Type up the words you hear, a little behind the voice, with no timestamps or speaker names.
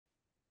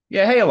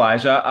Yeah, hey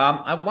Elijah.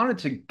 I wanted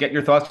to get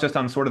your thoughts just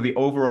on sort of the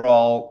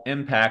overall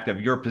impact of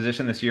your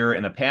position this year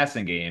in the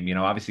passing game.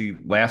 Obviously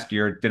last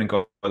year didn't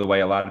go the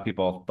way a lot of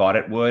people thought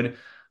it would.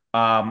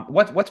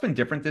 What's been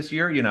different this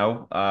year, in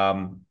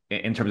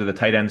terms of the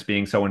tight ends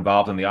being so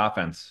involved in the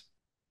offense?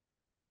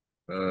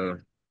 Uh,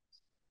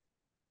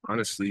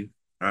 Honestly,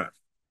 I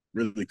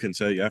really couldn't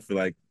tell you. I feel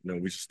like, we're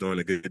just doing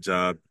a good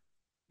job,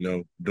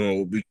 doing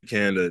what we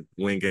can to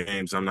win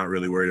games. I'm not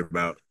really worried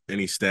about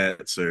any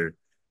stats or,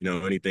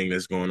 anything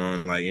that's going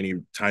on, like any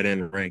tight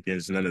end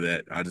rankings, none of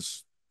that. I'm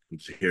just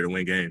here to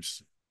win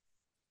games.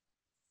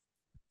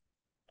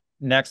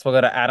 Next, we'll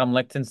go to Adam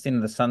Lichtenstein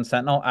of the Sun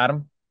Sentinel.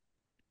 Adam.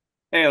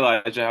 Hey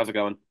Elijah, how's it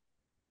going?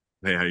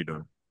 Hey, how you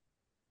doing?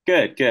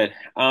 Good, good.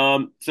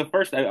 So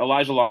first,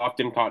 Elijah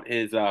Lofton caught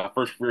his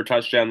first career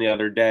touchdown the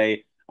other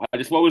day.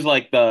 Just what was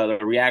like the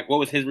react? What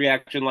was his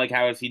reaction like?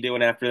 How is he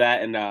doing after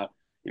that? And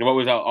what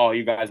was all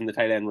you guys in the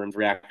tight end room's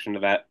reaction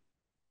to that?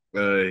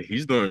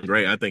 He's doing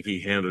great. I think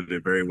he handled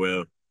it very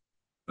well.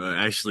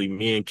 Actually,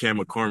 me and Cam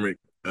McCormick,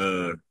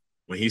 uh,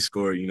 when he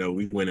scored,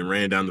 we went and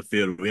ran down the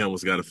field. We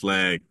almost got a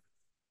flag.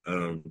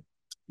 Um,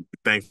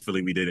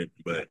 Thankfully, we didn't,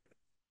 but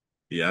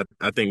yeah,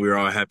 I think we're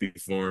all happy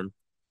for him,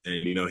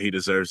 and he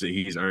deserves it.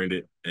 He's earned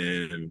it,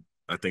 and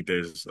I think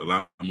there's a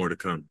lot more to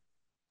come.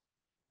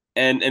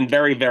 And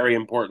very very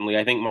importantly,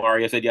 I think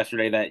Mario said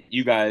yesterday that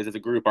you guys as a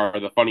group are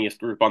the funniest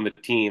group on the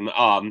team.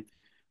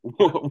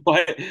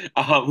 What?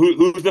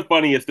 Who's the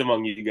funniest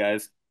among you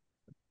guys?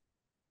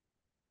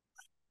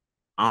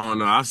 I don't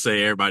know. I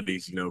say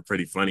everybody's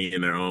pretty funny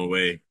in their own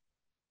way,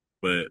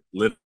 but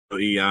little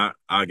E,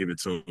 I'll give it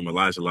to him.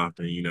 Elijah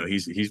Lofton,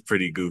 he's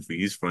pretty goofy.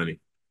 He's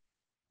funny.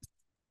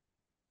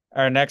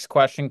 Our next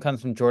question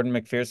comes from Jordan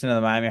McPherson of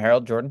the Miami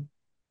Herald. Jordan.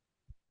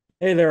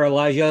 Hey there,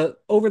 Elijah.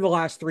 Over the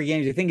last 3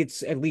 games, I think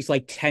it's at least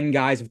like 10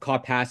 guys have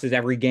caught passes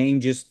every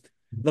game. Just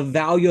the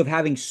value of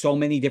having so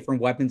many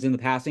different weapons in the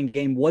passing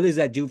game. What does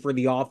that do for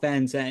the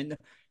offense? And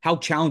how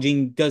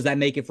challenging does that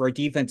make it for a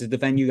defense to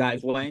defend you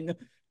guys when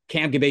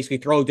Cam can basically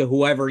throw it to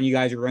whoever and you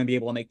guys are going to be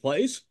able to make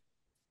plays?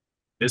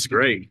 It's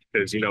great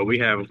because we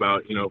have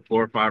about 4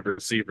 or 5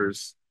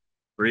 receivers,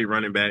 three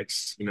running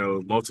backs,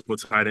 multiple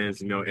tight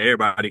ends.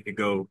 Everybody could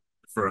go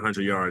for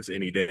 100 yards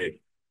any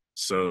day.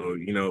 So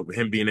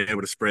him being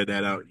able to spread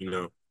that out,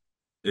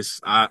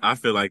 I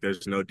feel like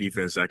there's no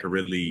defense that could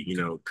really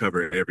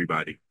cover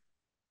everybody.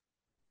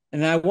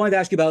 And then I wanted to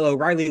ask you about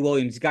Riley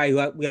Williams, a guy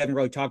who we haven't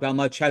really talked about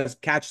much, has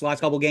catch the last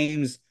couple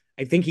games.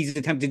 I think he's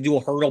attempted to do a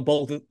hurdle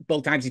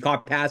both times he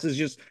caught passes.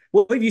 Just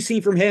what have you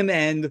seen from him,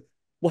 and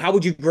well, how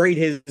would you grade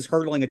his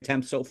hurdling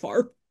attempts so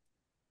far?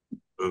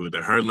 Ooh,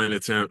 the hurdling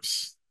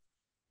attempts,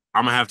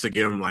 I'm gonna have to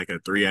give him like a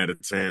 3 out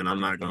of 10. I'm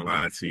not gonna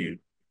lie to you,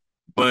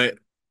 but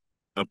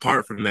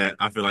apart from that,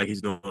 I feel like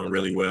he's doing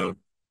really well.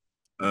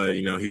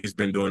 He's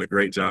been doing a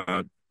great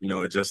job,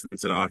 adjusting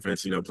to the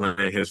offense,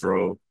 playing his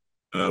role.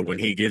 When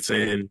he gets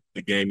in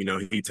the game,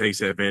 he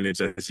takes advantage,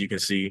 as you can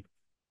see.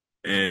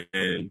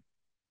 And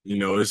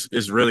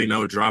it's really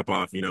no drop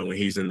off, when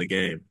he's in the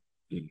game.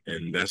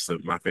 And that's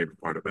my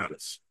favorite part about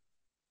it.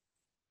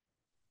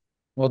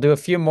 We'll do a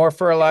few more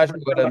for Elijah.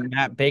 We'll go to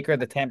Matt Baker of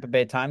the Tampa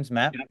Bay Times.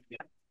 Matt.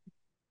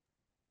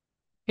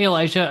 Hey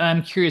Elijah,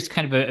 I'm curious,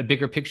 kind of a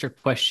bigger picture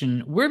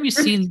question. Where have you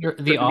seen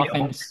the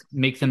offense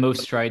make the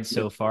most strides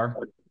so far?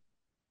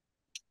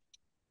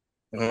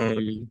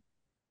 Um,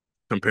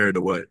 Compared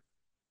to what?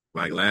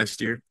 Like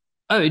last year?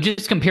 Oh,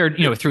 just compared,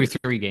 through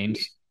 3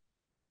 games.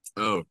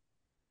 Oh,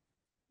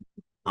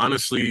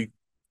 honestly,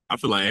 I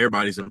feel like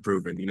everybody's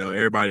improving.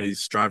 Everybody's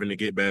striving to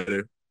get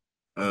better.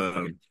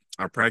 Um,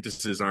 our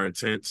practices are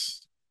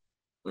intense.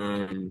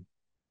 I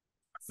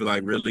feel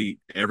like really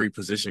every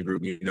position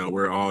group,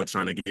 we're all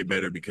trying to get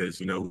better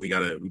because we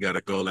got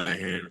a goal at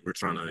hand. We're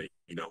trying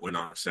to win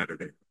on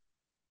Saturday.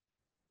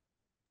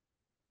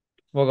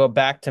 We'll go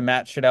back to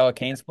Matt Shadell of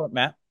Canesport.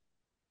 Matt.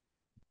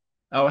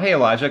 Oh, hey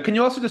Elijah. Can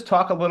you also just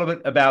talk a little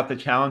bit about the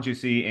challenge you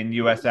see in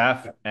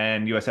USF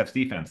and USF's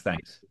defense?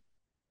 Thanks.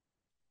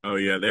 Oh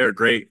yeah, they're a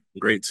great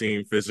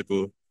team,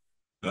 physical.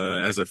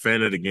 As a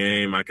fan of the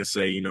game, I can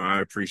say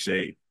I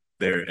appreciate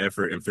their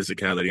effort and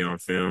physicality on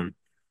film,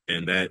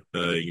 and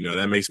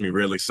that makes me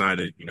real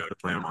excited to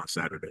play them on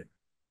Saturday.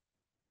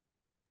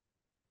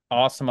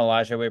 Awesome,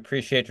 Elijah. We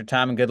appreciate your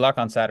time and good luck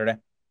on Saturday.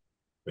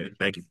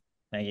 Thank you.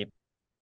 Thank you.